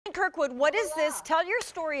Kirkwood, what is this? Tell your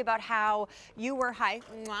story about how you were,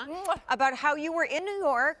 about how you were in New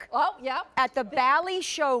York. Oh, yeah. At the Bally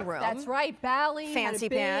showroom. That's right, Bally. Fancy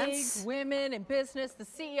pants. Women in business. The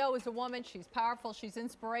CEO is a woman. She's powerful. She's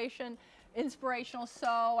inspirational.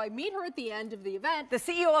 So I meet her at the end of the event. The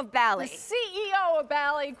CEO of Bally. The CEO of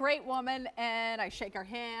Bally, great woman, and I shake her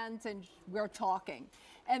hands and we're talking.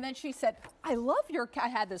 And then she said, I love your, I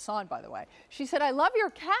had this on, by the way. She said, I love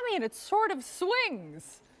your cami and it sort of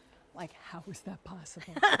swings. Like, how is that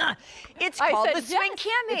possible? It's called the swing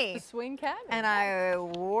cami. It's the swing cami. And I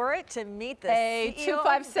wore it to meet the CEO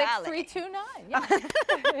of Bally. 256-329.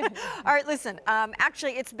 Yeah. All right, listen,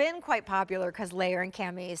 actually, it's been quite popular because layer and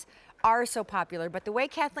camis are so popular, but the way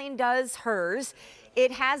Kathleen does hers,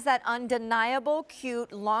 it has that undeniable,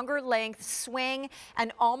 cute, longer length swing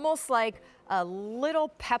and almost like a little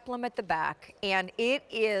peplum at the back. And it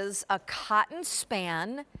is a cotton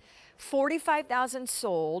span. 45,000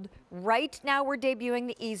 sold. Right now we're debuting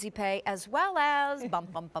the Easy Pay as well as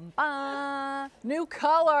new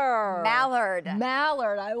color. Mallard.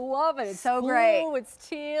 Mallard, I love it. It's so blue, great. It's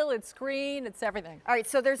teal, it's green, it's everything. All right,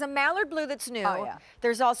 so there's a mallard blue that's new. Oh, yeah.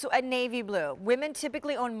 There's also a navy blue. Women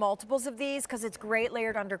typically own multiples of these because it's great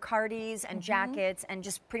layered under cardies and jackets and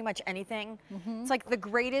just pretty much anything. It's like the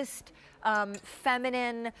greatest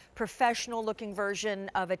feminine, professional looking version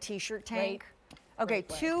of a t-shirt tank. Okay,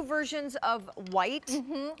 two versions of white,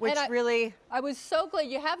 which I was so glad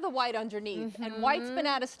you have the white underneath, and white's been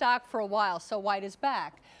out of stock for a while, so white is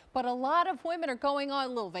back. But a lot of women are going on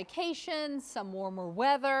little vacations, some warmer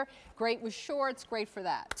weather, great with shorts, great for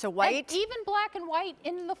that. So white? And even black and white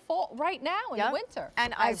in the fall, right now in the winter.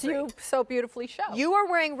 And as you so beautifully show. You are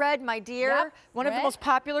wearing red, my dear. Yep, One of the most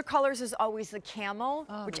popular colors is always the camel,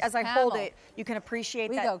 which as I hold it, you can appreciate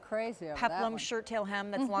we that go crazy over peplum shirt tail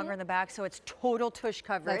hem that's longer in the back, so it's total tush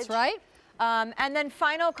coverage. That's right. And then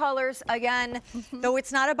final colors, again, though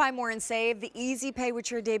it's not a buy more and save, the Easy Pay, which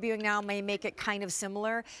you're debuting now, may make it kind of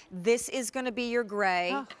similar. This is going to be your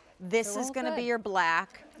gray. This is going to be your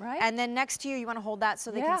black. Right. And then next to you, you want to hold that so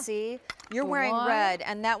they can see? You're wearing red,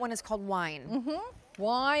 and that one is called wine.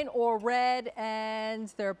 Wine or red,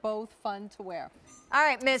 and they're both fun to wear. All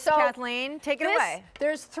right, Miss Kathleen, take it away.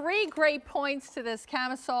 There's 3 great points to this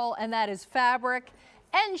camisole, and that is fabric,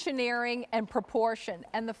 engineering, and proportion.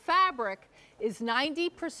 And the fabric is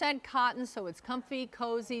 90% cotton, so it's comfy,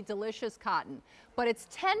 cozy, delicious cotton. But it's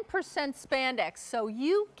 10% spandex, so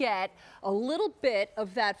you get a little bit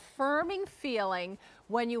of that firming feeling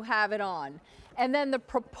when you have it on. And then the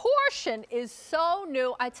proportion is so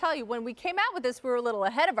new. I tell you, when we came out with this, we were a little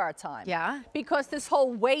ahead of our time. Yeah. Because this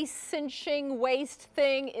whole waist cinching waist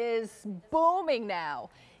thing is booming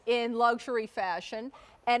now in luxury fashion.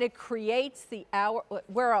 And it creates the hour,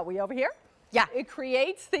 where are we, over here? Yeah. It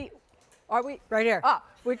creates the, are we? Right here.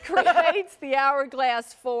 It creates the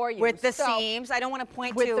hourglass for you. With the seams, I don't want to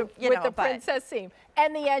point to, with the princess seam.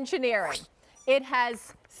 And the engineering. It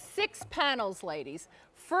has 6 panels, ladies.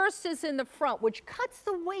 First is in the front, which cuts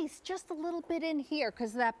the waist just a little bit in here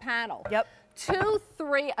because of that panel. Yep. 2,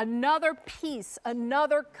 3, another piece,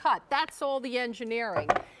 another cut. That's all the engineering.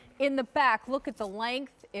 In the back, look at the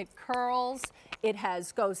length. It curls. It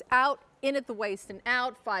goes out, in at the waist and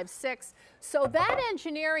out, 5, 6. So that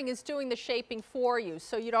engineering is doing the shaping for you,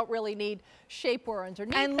 so you don't really need shapewear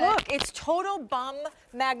underneath. And look, it's total bum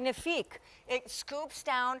magnifique. It scoops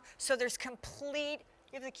down, so there's complete.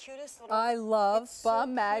 You have the cutest little. I love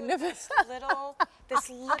bum magnificent. This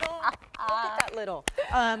little, look at that little.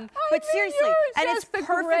 But seriously, and it's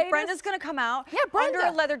perfect. Brenda's gonna come out under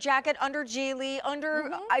a leather jacket, under Geely, under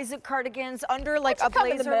Isaac cardigans, under like a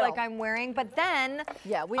blazer like I'm wearing. But then,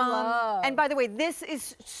 we love. And by the way, this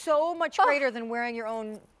is so much greater than wearing your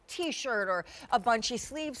own t-shirt or a bunchy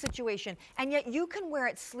sleeve situation. And yet you can wear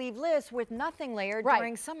it sleeveless with nothing layered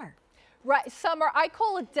during summer. Right, summer, I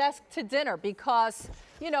call it desk to dinner because,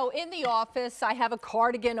 you know, in the office, I have a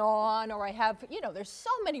cardigan on, or I have, you know, there's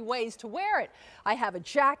so many ways to wear it. I have a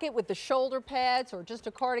jacket with the shoulder pads, or just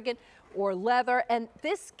a cardigan, or leather, and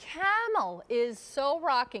this camel is so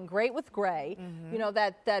rocking, great with gray. You know,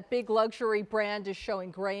 that big luxury brand is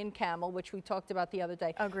showing gray and camel, which we talked about the other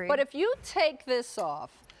day. Agreed. But if you take this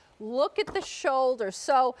off, look at the shoulder.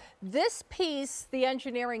 So this piece, the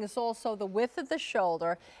engineering is also the width of the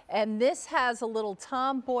shoulder, and this has a little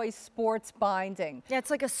tomboy sports binding. Yeah,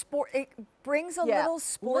 it's like a sport. It brings a little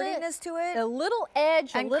sportiness to it. A little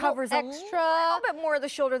edge, and a little covers extra. a little bit more of the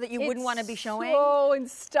shoulder that you wouldn't want to be showing. So in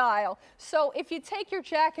style. So if you take your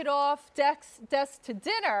jacket off, desk to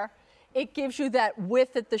dinner, it gives you that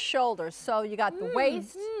width at the shoulders. So you got the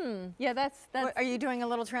waist. Yeah, that's. What, are you doing a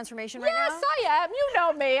little transformation right now? Yes, I am. You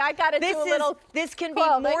know me. I got to do a little. This can be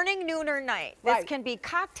morning, noon, or night. This Right. can be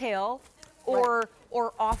cocktail or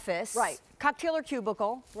office. Right. Cocktail or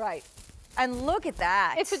cubicle. Right. And look at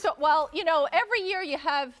that. It's well, you know, every year you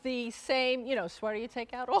have the same, you know, sweater you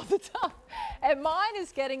take out all the time. And mine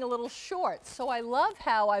is getting a little short. So I love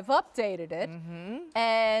how I've updated it.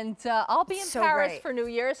 And I'll be in Paris for New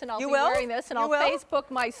Year's, and I'll be wearing this, and I'll Facebook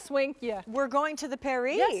my swing. Yeah. We're going to the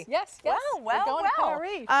Paris. Yes. Well. We're going to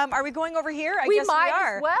Paris. Are we going over here? I guess might we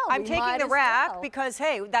are. as well. I'm taking the rack because,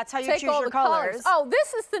 hey, that's how you choose your colors. Oh,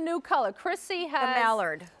 this is the new color. Chrissy has the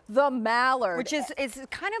mallard. The mallard, which is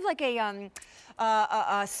kind of like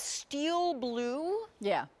a steel blue.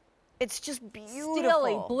 Yeah. It's just beautiful.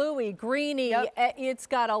 Steely, bluey, greeny. Yep. It's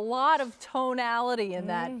got a lot of tonality in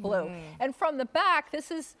that blue. And from the back,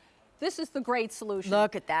 this is the great solution.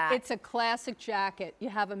 Look at that. It's a classic jacket. You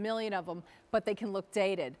have a million of them, but they can look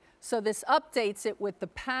dated. So this updates it with the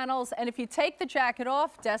panels. And if you take the jacket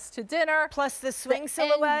off, desk to dinner. Plus the swing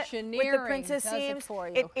silhouette with the princess seams.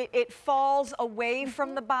 It falls away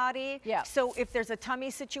from the body. Yeah. So if there's a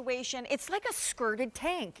tummy situation, it's like a skirted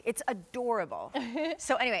tank. It's adorable.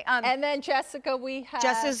 So anyway. And then Jessica, we have.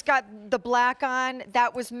 Jessica's got the black on.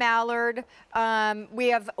 That was mallard. We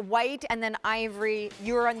have white and then ivory.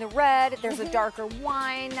 You're on the red. There's a darker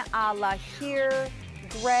wine a la here.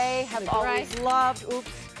 Gray, have always loved.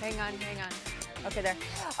 Oops, hang on. Okay, there.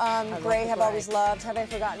 Gray, have always loved. Have I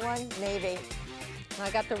forgotten one? Navy. I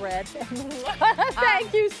got the red.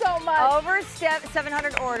 Thank you so much. Over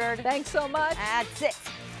 700 ordered. Thanks so much. That's it.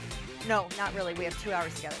 No, not really. We have 2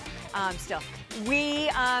 hours together. Still. We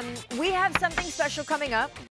have something special coming up.